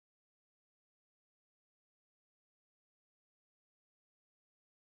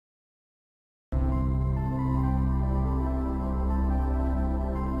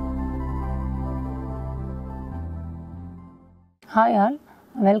Hi all,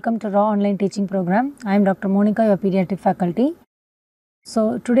 welcome to Raaonline teaching program. I am Dr. Monica, your pediatric faculty.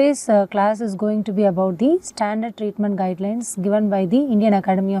 So today's class is going to be about the standard treatment guidelines given by the Indian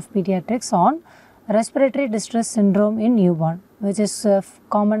Academy of Pediatrics on respiratory distress syndrome in newborn, which is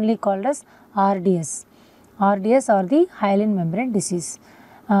commonly called as RDS. RDS or the hyaline membrane disease.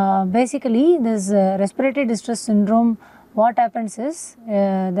 Basically this respiratory distress syndrome, what happens is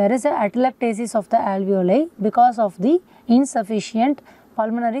there is a atelectasis of the alveoli because of the insufficient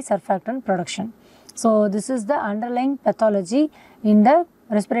pulmonary surfactant production. So this is the underlying pathology in the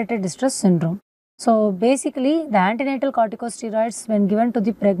respiratory distress syndrome. So basically the antenatal corticosteroids when given to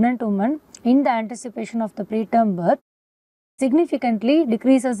the pregnant woman in the anticipation of the preterm birth significantly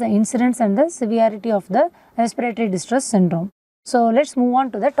decreases the incidence and the severity of the respiratory distress syndrome. So let's move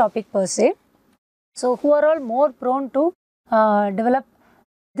on to the topic per se. So who are all more prone to develop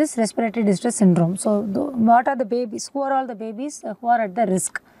this respiratory distress syndrome? So what are the babies? Who are all the babies who are at the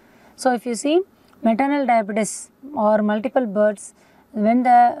risk? So if you see maternal diabetes or multiple births, when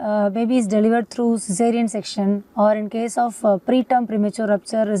the baby is delivered through cesarean section, or in case of preterm premature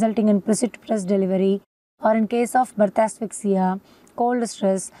rupture resulting in precipitous delivery, or in case of birth asphyxia, cold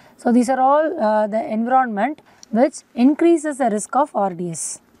stress. So these are all the environment which increases the risk of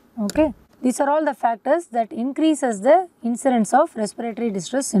RDS. Okay. These are all the factors that increases the incidence of respiratory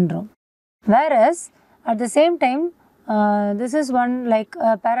distress syndrome. Whereas at the same time, this is one like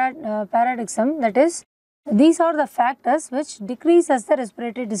paradoxum, that is, these are the factors which decreases the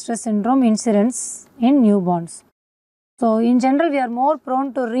respiratory distress syndrome incidence in newborns. So in general, we are more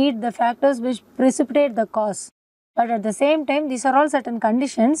prone to read the factors which precipitate the cause, but at the same time, these are all certain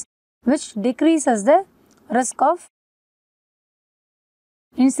conditions which decreases the risk of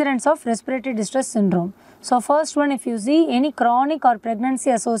incidence of respiratory distress syndrome. So first one, if you see any chronic or pregnancy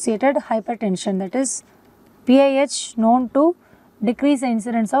associated hypertension, that is PAH, known to decrease the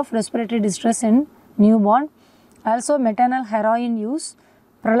incidence of respiratory distress in newborn. Also maternal heroin use,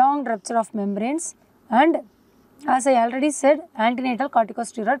 prolonged rupture of membranes, and as I already said, antenatal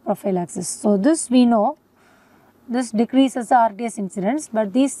corticosteroid prophylaxis. So this we know, this decreases the RDS incidence,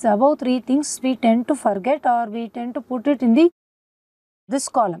 but these above three things we tend to forget, or we tend to put it in this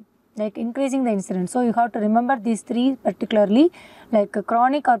column, like increasing the incidence. So you have to remember these three particularly, like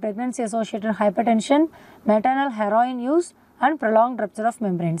chronic or pregnancy associated hypertension, maternal heroin use, and prolonged rupture of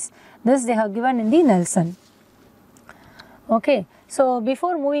membranes. This they have given in the Nelson. Okay, so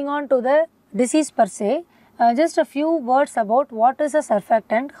before moving on to the disease per se, just a few words about what is a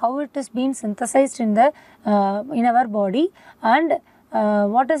surfactant, how it is being synthesized in the in our body, and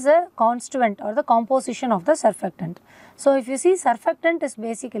what is the constituent or the composition of the surfactant. So if you see, surfactant is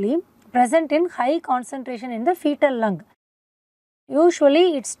basically present in high concentration in the fetal lung.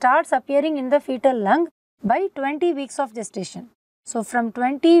 Usually it starts appearing in the fetal lung by 20 weeks of gestation. So from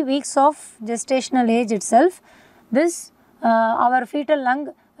 20 weeks of gestational age itself, this our fetal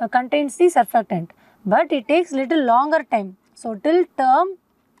lung contains the surfactant, but it takes little longer time. So till term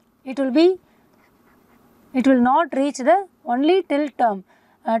it will not reach the only till term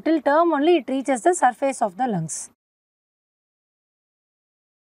only it reaches the surface of the lungs.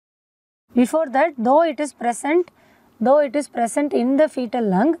 Before that, though it is present in the fetal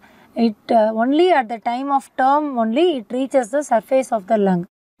lung, it only at the time of term only it reaches the surface of the lung.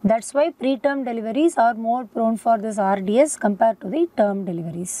 That's why preterm deliveries are more prone for this RDS compared to the term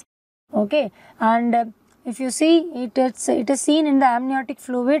deliveries. Okay, and if you see, it is seen in the amniotic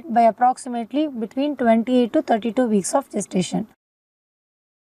fluid by approximately between 28 to 32 weeks of gestation.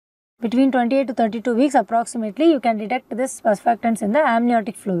 Between 28 to 32 weeks approximately, you can detect this surfactants in the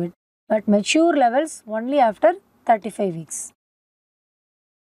amniotic fluid, but mature levels only after 35 weeks.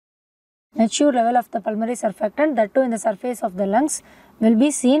 Mature level of the pulmonary surfactant, that too in the surface of the lungs, will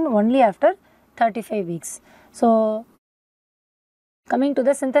be seen only after 35 weeks. So coming to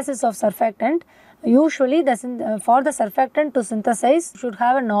the synthesis of surfactant, usually for the surfactant to synthesize should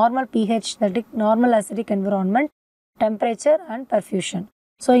have a normal pH, that is normal acidic environment, temperature and perfusion.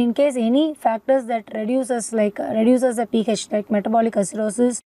 So in case any factors that reduces the pH, like metabolic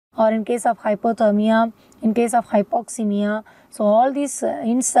acidosis, or in case of hypothermia, in case of hypoxemia, so all these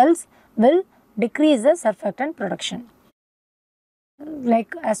insults will decrease the surfactant production,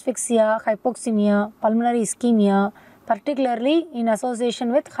 like asphyxia, hypoxemia, pulmonary ischemia, particularly in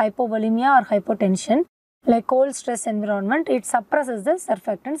association with hypovolemia or hypotension, like cold stress environment, it suppresses the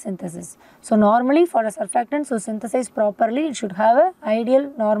surfactant synthesis. So normally for a surfactant to synthesize properly, it should have a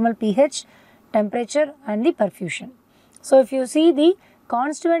ideal normal pH, temperature and the perfusion. So if you see the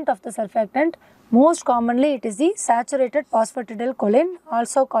constituent of the surfactant, most commonly it is the saturated phosphatidylcholine,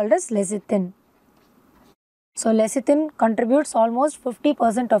 also called as lecithin. So lecithin contributes almost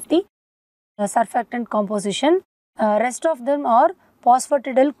 50% of the surfactant composition. Rest of them are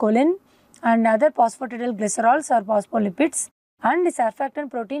phosphatidylcholine and other phosphatidylglycerols or phospholipids, and the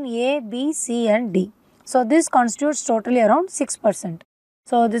surfactant protein A, B, C and D. So this constitutes totally around 6%.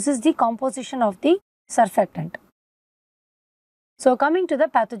 So this is the composition of the surfactant. So coming to the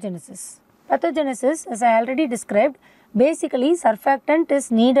pathogenesis. Pathogenesis, as I already described, basically surfactant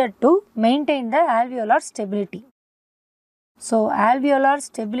is needed to maintain the alveolar stability. So alveolar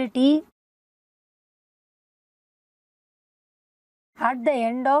stability at the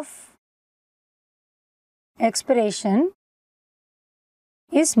end of expiration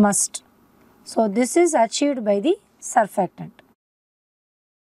is must. So this is achieved by the surfactant.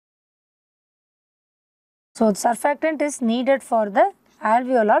 So surfactant is needed for the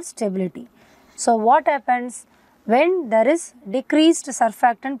alveolar stability. So what happens when there is decreased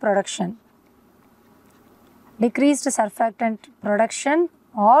surfactant production? Decreased surfactant production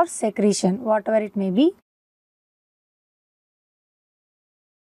or secretion, whatever it may be.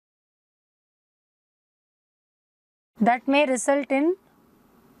 That may result in,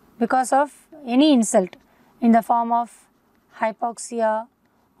 because of any insult in the form of hypoxia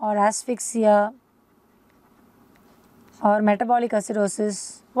or asphyxia or metabolic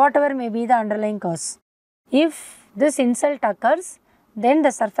acidosis, whatever may be the underlying cause. If this insult occurs, then the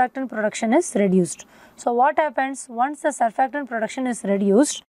surfactant production is reduced. So what happens once the surfactant production is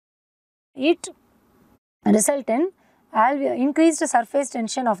reduced? It results in increased surface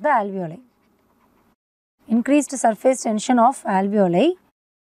tension of the alveoli. Increased surface tension of alveoli.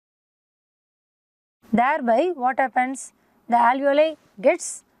 Thereby what happens? The alveoli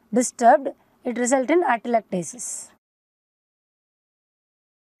gets disturbed, it results in atelectasis.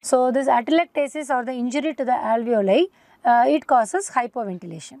 So this atelectasis or the injury to the alveoli, it causes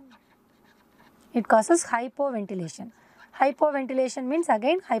hypoventilation. It causes hypoventilation. Hypoventilation means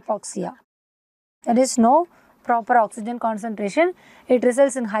again hypoxia. There is no proper oxygen concentration, it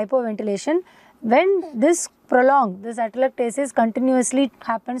results in hypoventilation. When this prolonged, this atelectasis continuously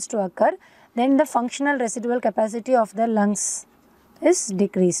happens to occur, then the functional residual capacity of the lungs is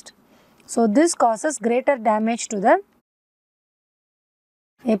decreased. So this causes greater damage to the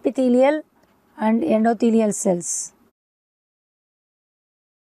epithelial and endothelial cells.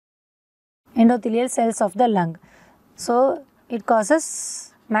 Endothelial cells of the lung. So it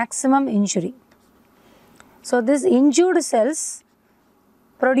causes maximum injury. So these injured cells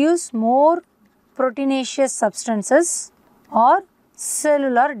produce more proteinaceous substances or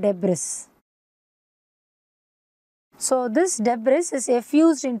cellular debris. So this debris is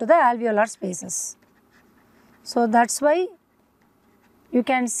effused into the alveolar spaces. So that's why you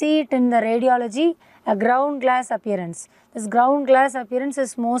can see it in the radiology, a ground glass appearance. This ground glass appearance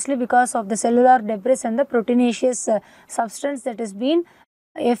is mostly because of the cellular debris and the proteinaceous substance that is being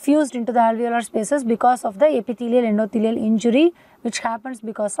effused into the alveolar spaces because of the epithelial endothelial injury which happens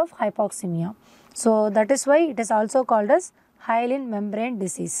because of hypoxemia. So that is why it is also called as hyaline membrane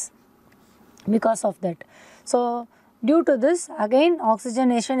disease because of that. So due to this, again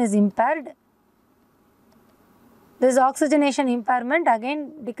oxygenation is impaired. This oxygenation impairment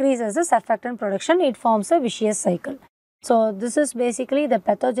again decreases the surfactant production, it forms a vicious cycle. So this is basically the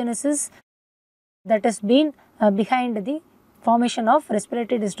pathogenesis that has been behind the formation of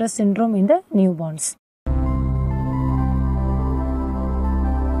respiratory distress syndrome in the newborns.